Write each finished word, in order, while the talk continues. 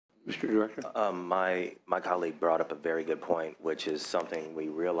Mr. Director? My colleague brought up a very good point, which is something we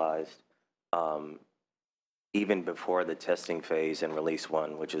realized even before the testing phase in release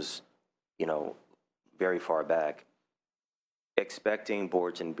 1, which is, very far back, expecting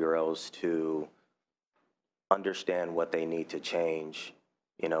boards and bureaus to understand what they need to change,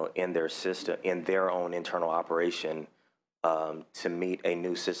 in their system, in their own internal operation, to meet a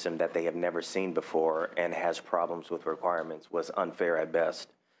new system that they have never seen before and has problems with requirements was unfair at best.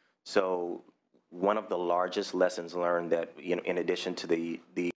 So one of the largest lessons learned that, in addition to the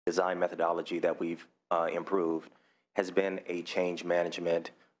design methodology that we've improved, has been a change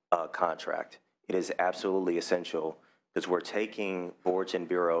management contract. It is absolutely essential because we're taking boards and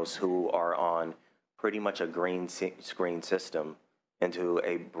bureaus who are on pretty much a green screen system into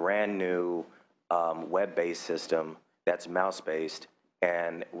a brand new web-based system that's mouse-based,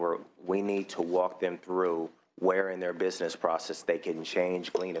 and we need to walk them through where in their business process they can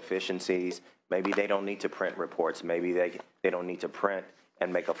change, glean efficiencies. Maybe they don't need to print reports. Maybe they don't need to print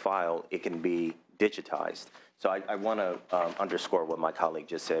and make a file. It can be digitized. So I want to underscore what my colleague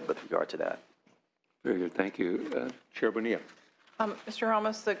just said with regard to that. Very good. Thank you. Chair Bonilla. Mr.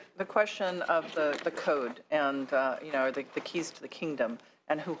 Ramos, the question of the code and, the keys to the kingdom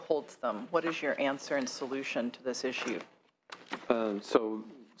and who holds them, what is your answer and solution to this issue?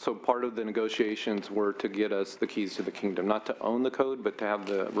 So part of the negotiations were to get us the keys to the kingdom, not to own the code, but to have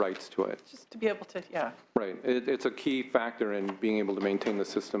the rights to it. Just to be able to, yeah. Right. It's a key factor in being able to maintain the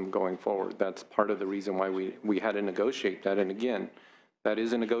system going forward. That's part of the reason why we had to negotiate that. And again, that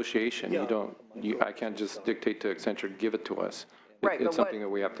is a negotiation. I can't just dictate to Accenture, give it to us. Right, it's something that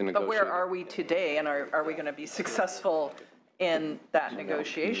we have to negotiate. But where are we today, and are we going to be successful in that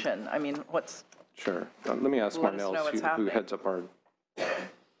negotiation? I mean, what's... Sure. Let me ask Marnell, who heads up our...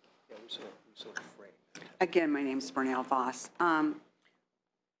 Again, my name is Marnell Voss.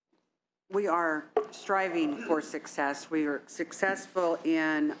 We are striving for success. We are successful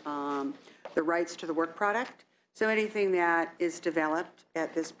in the rights to the work product. So anything that is developed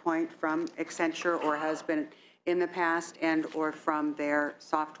at this point from Accenture or has been in the past and or from their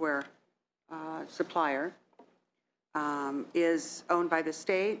software supplier is owned by the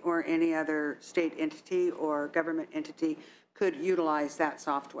state, or any other state entity or government entity could utilize that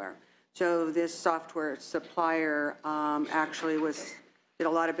software. So this software supplier actually did a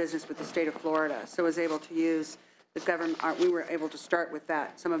lot of business with the state of Florida, so was able to use the government. We were able to start with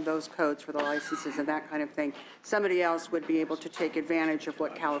that, some of those codes for the licenses and that kind of thing. Somebody else would be able to take advantage of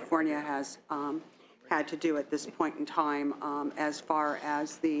what California has had to do at this point in time as far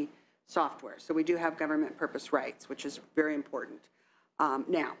as the software. So we do have government purpose rights, which is very important.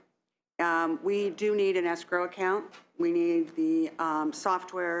 Now, we do need an escrow account. We need the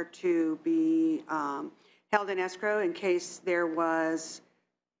software to be held in escrow in case there was,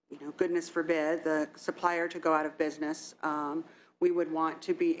 goodness forbid, the supplier to go out of business. We would want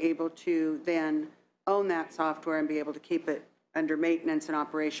to be able to then own that software and be able to keep it under maintenance and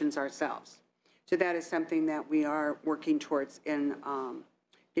operations ourselves. So that is something that we are working towards in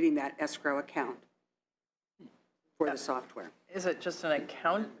getting that escrow account for the software. Is it just an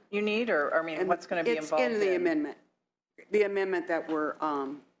account you need, or I mean, what's going to be involved in? It's in the amendment. The amendment that we're...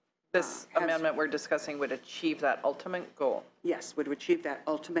 this amendment we're discussing would achieve that ultimate goal? Yes, would achieve that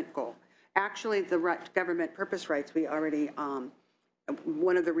ultimate goal. Actually, the government purpose rights, we already...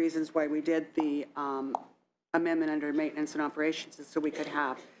 one of the reasons why we did the amendment under maintenance and operations is so we could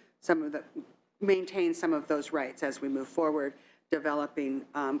have maintain some of those rights as we move forward, developing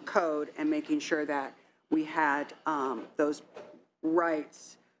code and making sure that we had those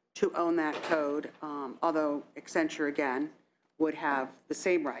rights to own that code, although Accenture, again, would have the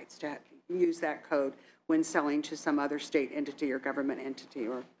same rights to use that code when selling to some other state entity or government entity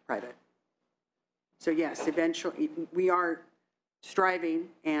or private. So yes, eventually, we are striving,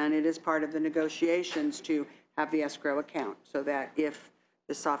 and it is part of the negotiations, to have the escrow account so that if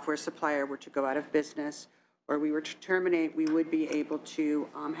the software supplier were to go out of business or we were to terminate, we would be able to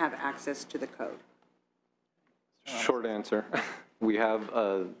have access to the code. Short answer, we have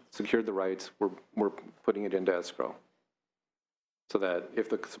secured the rights. We're putting it into escrow so that if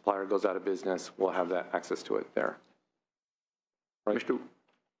the supplier goes out of business, we'll have that access to it there. Right?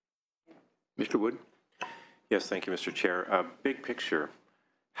 Mr. Wood? Yes, thank you, Mr. Chair. Big picture,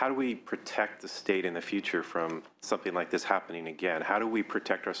 how do we protect the state in the future from something like this happening again? How do we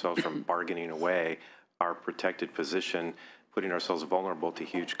protect ourselves from bargaining away our protected position, putting ourselves vulnerable to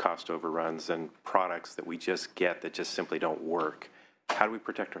huge cost overruns and products that we just get that just simply don't work? How do we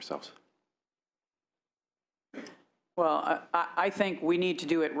protect ourselves? Well, I think we need to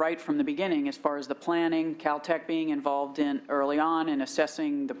do it right from the beginning as far as the planning, Caltech being involved in early on in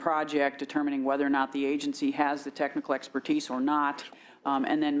assessing the project, determining whether or not the agency has the technical expertise or not,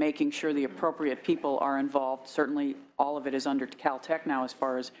 and then making sure the appropriate people are involved. Certainly, all of it is under Caltech now as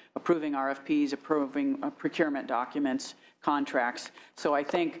far as approving RFPs, approving procurement documents, contracts. So I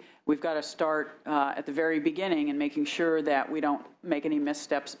think we've got to start at the very beginning and making sure that we don't make any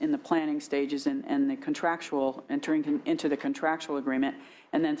missteps in the planning stages and the contractual, entering into the contractual agreement,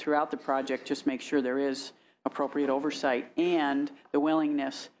 and then throughout the project, just make sure there is appropriate oversight and the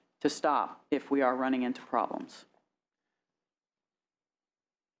willingness to stop if we are running into problems.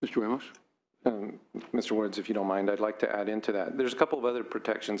 Mr. Ramos? Mr. Woods, if you don't mind, I'd like to add into that. There's a couple of other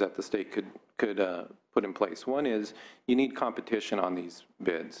protections that the state could put in place. One is you need competition on these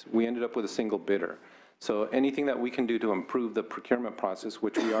bids. We ended up with a single bidder. So anything that we can do to improve the procurement process,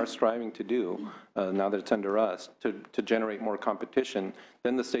 which we are striving to do now that it's under us, to generate more competition,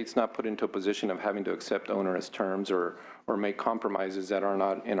 then the state's not put into a position of having to accept onerous terms or make compromises that are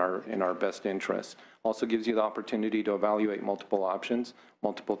not in our best interest. Also gives you the opportunity to evaluate multiple options,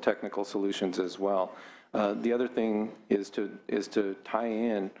 multiple technical solutions as well. The other thing is to tie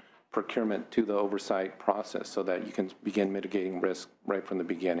in procurement to the oversight process so that you can begin mitigating risk right from the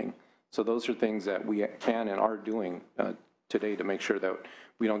beginning. So those are things that we can and are doing today to make sure that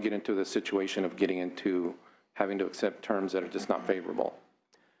we don't get into the situation of getting into having to accept terms that are just not favorable.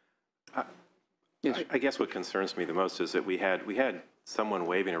 Yes. I guess what concerns me the most is that we had someone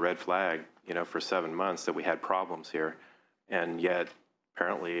waving a red flag, for 7 months that we had problems here, and yet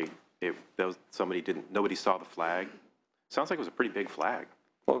apparently nobody saw the flag. Sounds like it was a pretty big flag.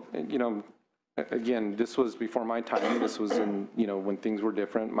 Well, again, this was before my time. This was in, when things were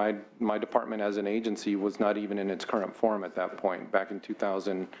different. My department as an agency was not even in its current form at that point. Back in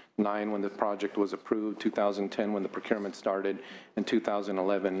 2009 when the project was approved, 2010 when the procurement started, and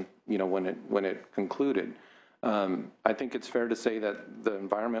 2011, when it concluded. I think it's fair to say that the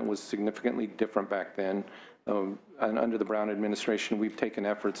environment was significantly different back then. And under the Brown administration, we've taken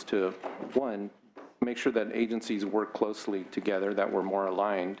efforts to, one, make sure that agencies work closely together, that we're more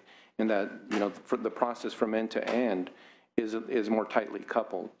aligned, and that, for the process from end to end is more tightly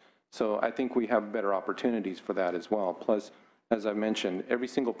coupled. So I think we have better opportunities for that as well. Plus, as I mentioned, every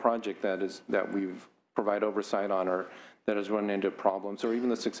single project that we've provide oversight on or that has run into problems, or even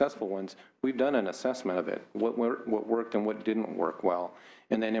the successful ones, we've done an assessment of it, what worked and what didn't work well,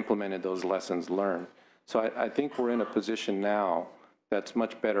 and then implemented those lessons learned. So I think we're in a position now that's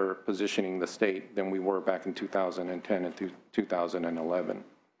much better positioning the state than we were back in 2010 and 2011.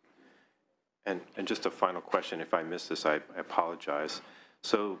 And just a final question, if I missed this, I apologize.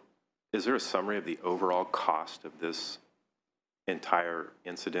 So is there a summary of the overall cost of this entire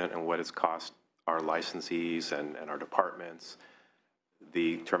incident and what it's cost our licensees and our departments,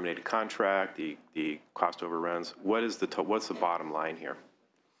 the terminated contract, the cost overruns? What's the bottom line here?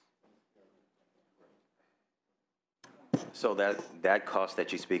 So that cost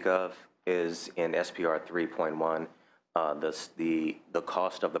that you speak of is in SPR 3.1. The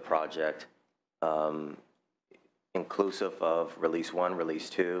cost of the project, inclusive of release 1, release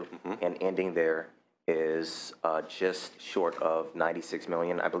 2, and ending there is just short of $96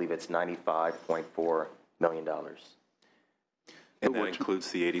 million. I believe it's $95.4 million. And that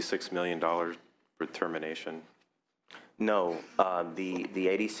includes the $86 million for termination? No, the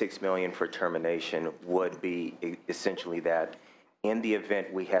 $86 million for termination would be essentially that in the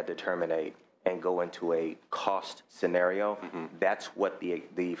event we had to terminate and go into a cost scenario, that's what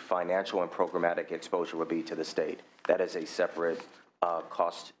the financial and programmatic exposure would be to the state. That is a separate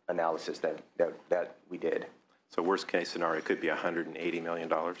cost analysis that we did. So worst case scenario, it could be $180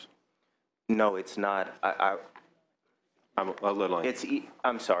 million? No, it's not. I'm a little...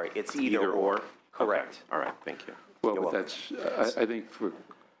 I'm sorry, it's either or. Correct. Okay. All right, thank you. Well, but that's, I think for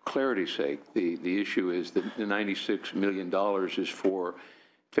clarity's sake, the issue is that the $96 million is for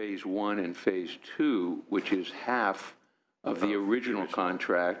Phase 1 and Phase 2, which is half of the original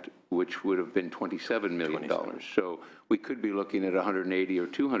contract, which would have been $27 million. So we could be looking at $180 or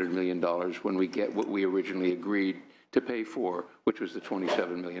 $200 million when we get what we originally agreed to pay for, which was the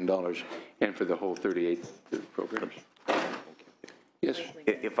 $27 million, and for the whole 38 programs. Yes?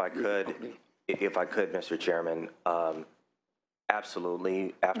 If I could, Mr. Chairman,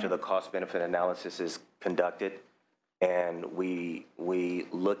 absolutely, after the cost-benefit analysis is conducted, and we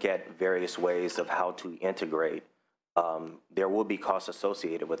look at various ways of how to integrate, there will be costs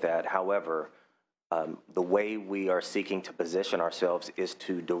associated with that. However, the way we are seeking to position ourselves is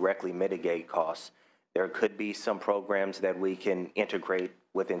to directly mitigate costs. There could be some programs that we can integrate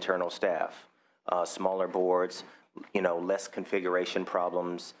with internal staff, smaller boards, less configuration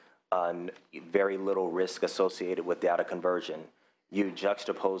problems, very little risk associated with data conversion. You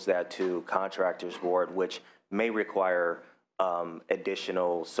juxtapose that to contractors board, which may require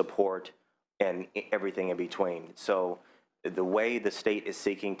additional support and everything in between. So the way the state is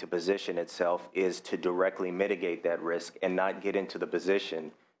seeking to position itself is to directly mitigate that risk and not get into the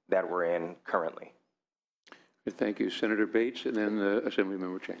position that we're in currently. Good, thank you. Senator Bates, and then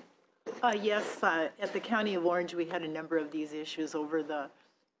Assemblymember Chang. Yes, at the County of Orange, we had a number of these issues over the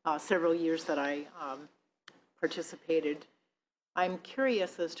several years that I participated. I'm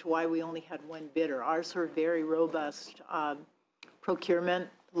curious as to why we only had one bidder. Ours were very robust procurement.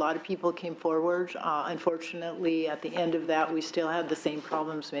 A lot of people came forward. Unfortunately, at the end of that, we still had the same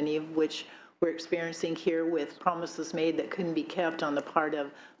problems, many of which we're experiencing here, with promises made that couldn't be kept on the part of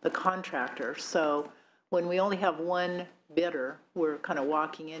the contractor. So when we only have one bidder, we're kind of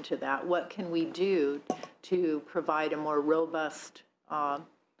walking into that. What can we do to provide a more robust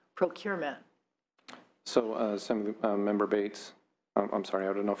procurement? So, Member Bates, I'm sorry,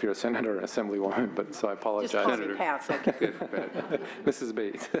 I don't know if you're a senator or assemblywoman, but so I apologize. Just call me Pat, okay. Mrs.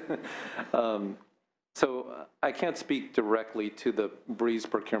 Bates. So I can't speak directly to the Breeze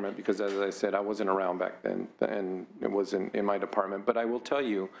procurement because, as I said, I wasn't around back then, and it wasn't in my department. But I will tell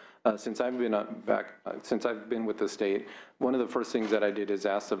you, since I've been with the state, one of the first things that I did is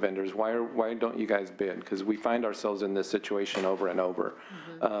ask the vendors, why don't you guys bid? Because we find ourselves in this situation over and over.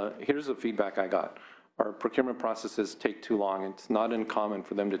 Here's the feedback I got. Our procurement processes take too long. It's not uncommon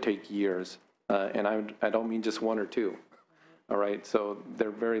for them to take years. And I don't mean just one or two. All right, so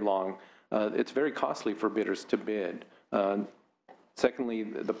they're very long. It's very costly for bidders to bid. Secondly,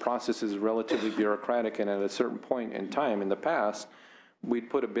 the process is relatively bureaucratic, and at a certain point in time in the past, we'd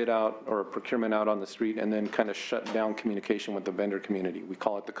put a bid out or a procurement out on the street and then kind of shut down communication with the vendor community. We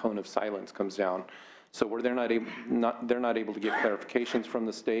call it the cone of silence comes down. So where they're not able to get clarifications from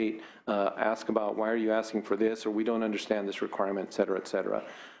the state, ask about why are you asking for this, or we don't understand this requirement, et cetera, et cetera.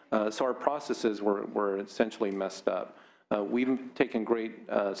 So our processes were essentially messed up. We've taken great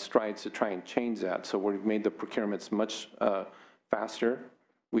strides to try and change that. So we've made the procurements much faster.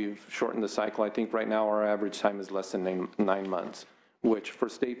 We've shortened the cycle. I think right now our average time is less than 9 months, which for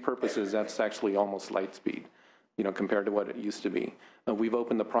state purposes, that's actually almost light speed, compared to what it used to be. We've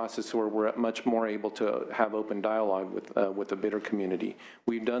opened the process where we're much more able to have open dialogue with the bidder community.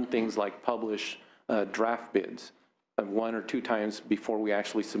 We've done things like publish draft bids 1 or 2 times before we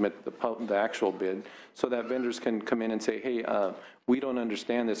actually submit the actual bid, so that vendors can come in and say, hey, we don't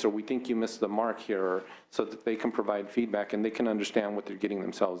understand this, or we think you missed the mark here, or so that they can provide feedback and they can understand what they're getting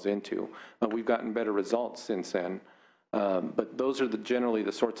themselves into. We've gotten better results since then, but those are generally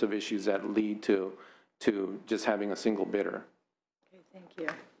the sorts of issues that lead to just having a single bidder. Okay, thank you.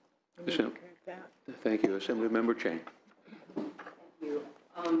 We need to correct that. Thank you. Assemblymember Chang. Thank you.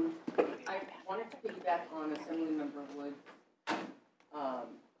 I wanted to piggyback on Assemblymember Wood's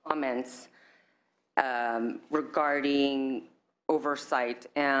comments regarding oversight.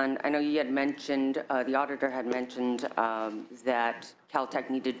 And I know you had mentioned, the auditor had mentioned that Caltech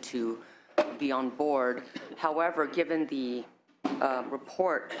needed to be on board. However, given the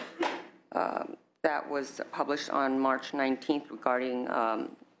report that was published on March 19th regarding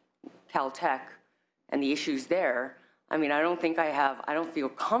Caltech and the issues there, I mean, I don't feel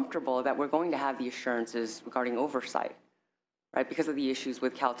comfortable that we're going to have the assurances regarding oversight, right, because of the issues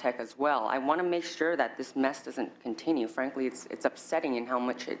with Caltech as well. I want to make sure that this mess doesn't continue. Frankly, it's upsetting in how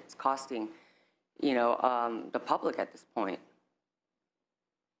much it's costing, the public at this point.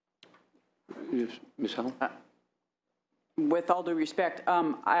 Yes, Ms. Howell? With all due respect,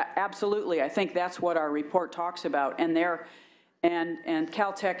 absolutely, I think that's what our report talks about, and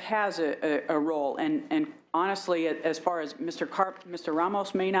Caltech has a role, and honestly, as far as Mr.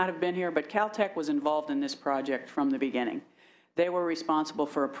 Ramos may not have been here, but Caltech was involved in this project from the beginning. They were responsible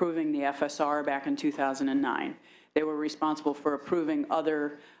for approving the FSR back in 2009. They were responsible for approving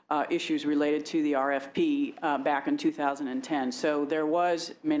other issues related to the RFP back in 2010. So there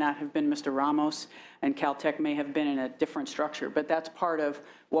may not have been Mr. Ramos, and Caltech may have been in a different structure, but that's part of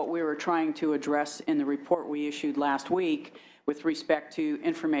what we were trying to address in the report we issued last week with respect to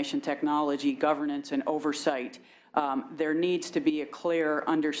information technology, governance, and oversight. There needs to be a clear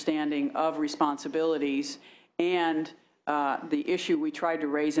understanding of responsibilities, and the issue we tried to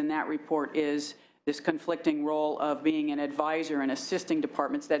raise in that report is this conflicting role of being an advisor and assisting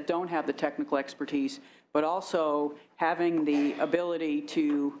departments that don't have the technical expertise, but also having the ability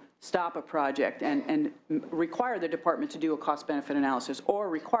to stop a project and require the department to do a cost-benefit analysis, or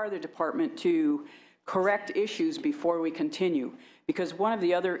require the department to correct issues before we continue. Because one of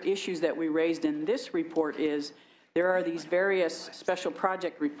the other issues that we raised in this report is there are these various special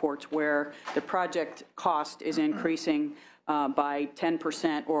project reports where the project cost is increasing by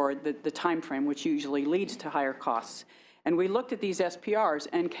 10% or the time frame, which usually leads to higher costs. And we looked at these SPRs,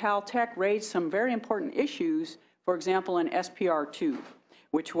 and Caltech raised some very important issues, for example, in SPR 2,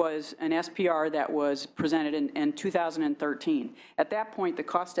 which was an SPR that was presented in 2013. At that point, the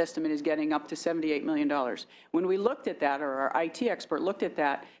cost estimate is getting up to $78 million. When we looked at that, or our IT expert looked at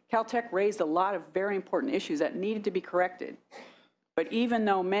that, Caltech raised a lot of very important issues that needed to be corrected. But even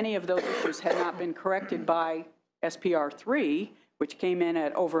though many of those issues had not been corrected by SPR 3, which came in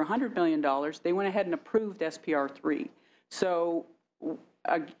at over $100 million, they went ahead and approved SPR 3. So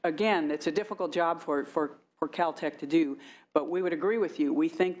again, it's a difficult job for Caltech to do, but we would agree with you. We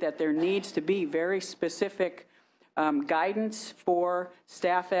think that there needs to be very specific guidance for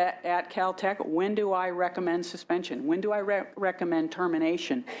staff at Caltech. When do I recommend suspension? When do I recommend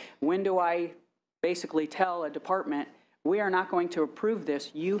termination? When do I basically tell a department, we are not going to approve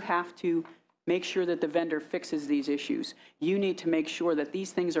this. You have to make sure that the vendor fixes these issues. You need to make sure that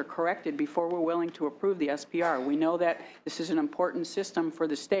these things are corrected before we're willing to approve the SPR. We know that this is an important system for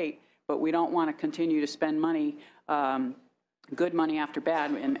the state, but we don't want to continue to spend money, good money after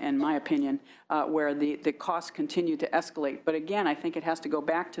bad, in my opinion, where the costs continue to escalate. But again, I think it has to go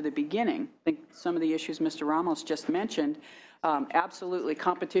back to the beginning. I think some of the issues Mr. Ramos just mentioned, absolutely,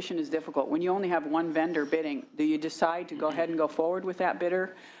 competition is difficult. When you only have one vendor bidding, do you decide to go ahead and go forward with that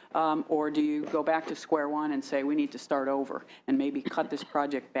bidder? Or do you go back to square one and say we need to start over and maybe cut this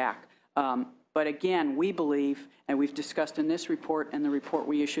project back? But again, we believe, and we've discussed in this report and the report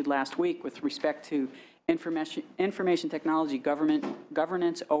we issued last week with respect to information technology,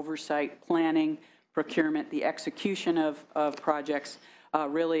 governance, oversight, planning, procurement, the execution of projects,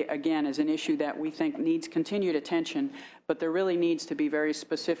 really, again, is an issue that we think needs continued attention, but there really needs to be very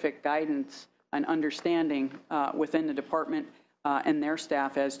specific guidance and understanding within the department and their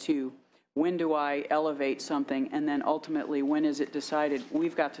staff as to when do I elevate something, and then ultimately when is it decided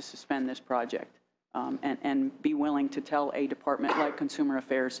we've got to suspend this project, and be willing to tell a department like Consumer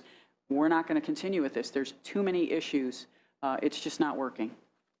Affairs, we're not going to continue with this. There's too many issues. It's just not working.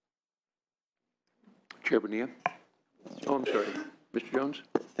 Chair Bonilla? Oh, I'm sorry. Mr. Jones?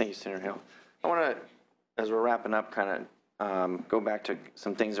 Thank you, Senator Hill. I want to, as we're wrapping up, kind of go back to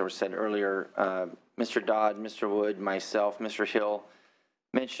some things that were said earlier. Mr. Dodd, Mr. Wood, myself, Mr. Hill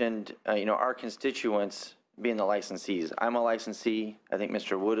mentioned, our constituents being the licensees. I'm a licensee. I think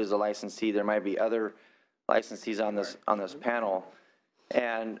Mr. Wood is a licensee. There might be other licensees on this panel.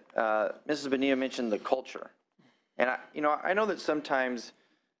 And Mrs. Bonilla mentioned the culture. And I know that sometimes,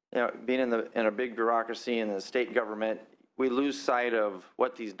 being in a big bureaucracy in the state government, we lose sight of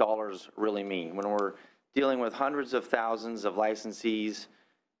what these dollars really mean. When we're dealing with hundreds of thousands of licensees,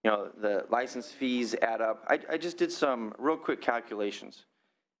 the license fees add up. I just did some real quick calculations,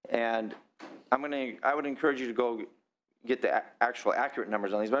 and I would encourage you to go get the actual accurate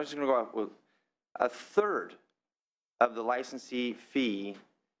numbers on these, but I'm just going to go out with a third of the licensee fee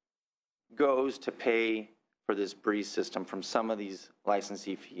goes to pay for this Breeze system from some of these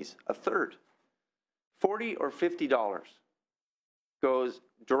licensee fees. A third. $40 or $50 goes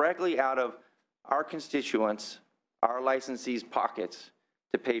directly out of our constituents, our licensees' pockets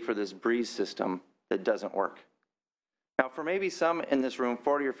to pay for this Breeze system that doesn't work. Now, for maybe some in this room,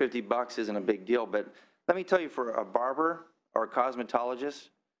 40 or 50 bucks isn't a big deal, but let me tell you, for a barber or a cosmetologist,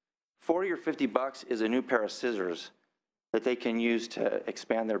 40 or 50 bucks is a new pair of scissors that they can use to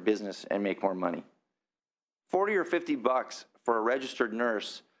expand their business and make more money. 40 or 50 bucks for a registered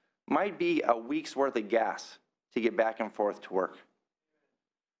nurse might be a week's worth of gas to get back and forth to work.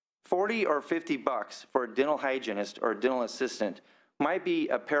 40 or 50 bucks for a dental hygienist or a dental assistant might be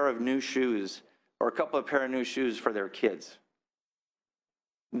a pair of new shoes or a couple of pair of new shoes for their kids.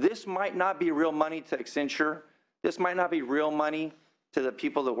 This might not be real money to Accenture. This might not be real money to the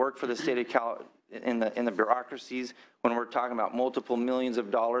people that work for the state of Cal in the bureaucracies when we're talking about multiple millions of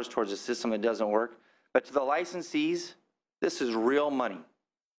dollars towards a system that doesn't work. But to the licensees, this is real money.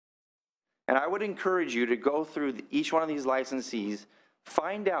 And I would encourage you to go through each one of these licensees,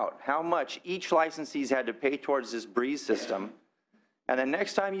 find out how much each licensee had to pay towards this Breeze system, and the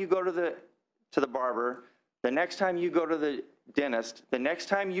next time you go to the barber, the next time you go to the dentist, the next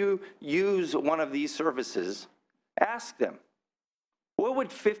time you use one of these services, ask them, what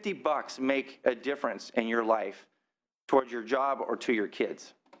would 50 bucks make a difference in your life towards your job or to your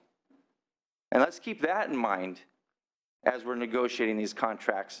kids? And let's keep that in mind as we're negotiating these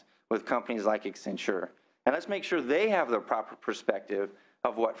contracts with companies like Accenture. And let's make sure they have the proper perspective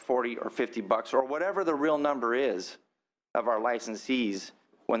of what 40 or 50 bucks or whatever the real number is of our licensees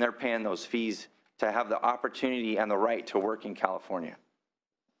when they're paying those fees to have the opportunity and the right to work in California.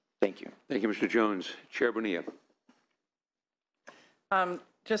 Thank you. Thank you, Mr. Jones. Chair Bonilla.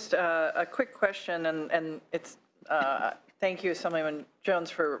 Just a quick question, and it's, thank you, Assemblyman Jones,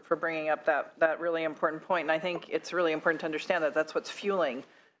 for bringing up that really important point. And I think it's really important to understand that that's what's fueling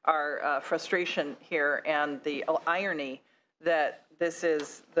our frustration here, and the irony that this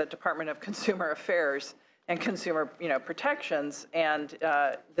is the Department of Consumer Affairs and Consumer, protections, and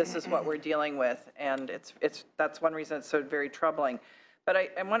this is what we're dealing with. And that's one reason it's so very troubling. But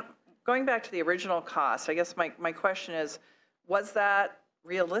going back to the original cost, I guess my question is, was that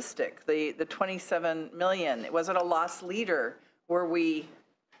realistic, the 27 million? Was it a lost leader? Were we,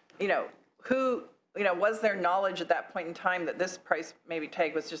 was there knowledge at that point in time that this price maybe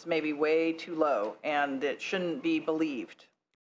tag was just maybe way too low and it shouldn't be believed?